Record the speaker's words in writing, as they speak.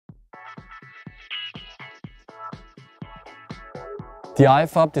The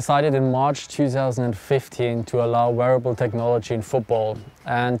IFAB decided in March 2015 to allow wearable technology in football,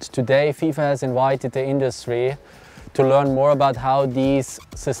 and today FIFA has invited the industry to learn more about how these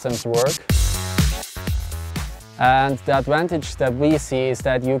systems work. And the advantage that we see is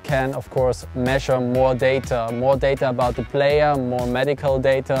that you can, of course, measure more data about the player, more medical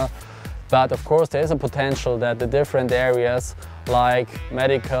data. But of course there is a potential that the different areas like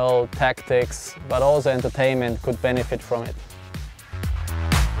medical, tactics, but also entertainment could benefit from it.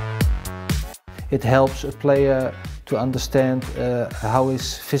 It helps a player to understand how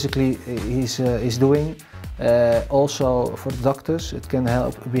physically he's doing. Also for the doctors it can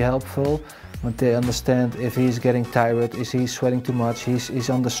be helpful when they understand if he's getting tired, is he sweating too much, he's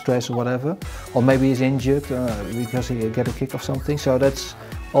under stress or whatever. Or maybe he's injured because he get a kick or something. So that's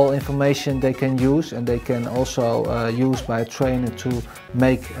all information they can use, and they can also use by a trainer to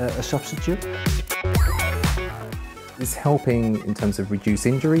make a substitute. It's helping in terms of reduce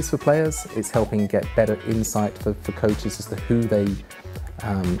injuries for players. It's helping get better insight for coaches as to who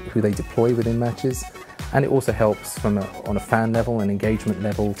they deploy within matches. And it also helps on a fan level and engagement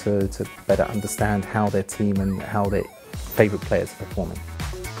level to better understand how their team and how their favourite players are performing.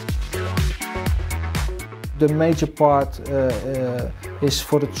 The major part is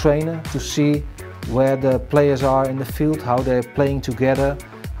for the trainer to see where the players are in the field, how they're playing together,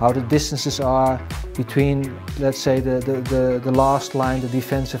 how the distances are between, let's say, the last line, the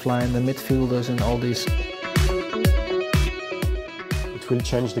defensive line, the midfielders and all these. It will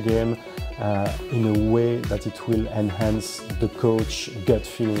change the game in a way that it will enhance the coach gut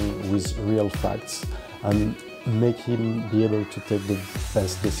feeling with real facts and make him be able to take the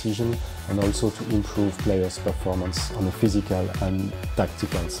best decision, and also to improve players' performance on the physical and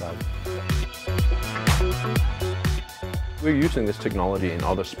tactical side. We're using this technology in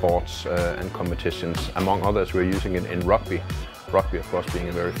other sports and competitions. Among others, we're using it in rugby. Rugby, of course, being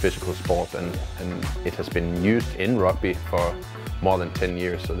a very physical sport, and it has been used in rugby for more than 10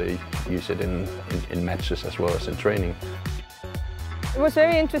 years, so they use it in matches as well as in training. It was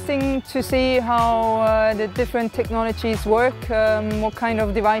very interesting to see how the different technologies work, what kind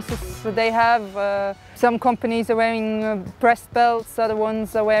of devices they have. Some companies are wearing breast belts, other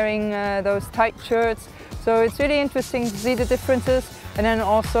ones are wearing those tight shirts. So it's really interesting to see the differences, and then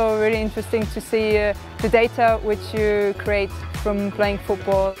also really interesting to see the data which you create from playing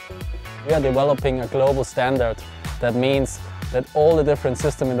football. We are developing a global standard. That means that all the different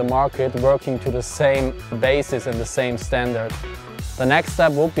systems in the market working to the same basis and the same standard. The next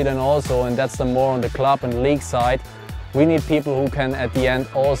step would be then also, and that's the more on the club and league side, we need people who can at the end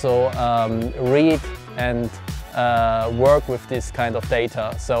also read and work with this kind of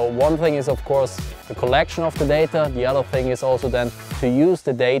data. So one thing is of course the collection of the data, the other thing is also then to use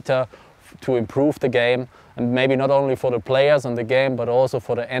the data to improve the game, and maybe not only for the players and the game, but also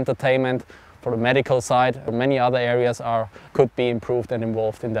for the entertainment, for the medical side. Many other areas could be improved and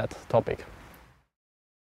involved in that topic.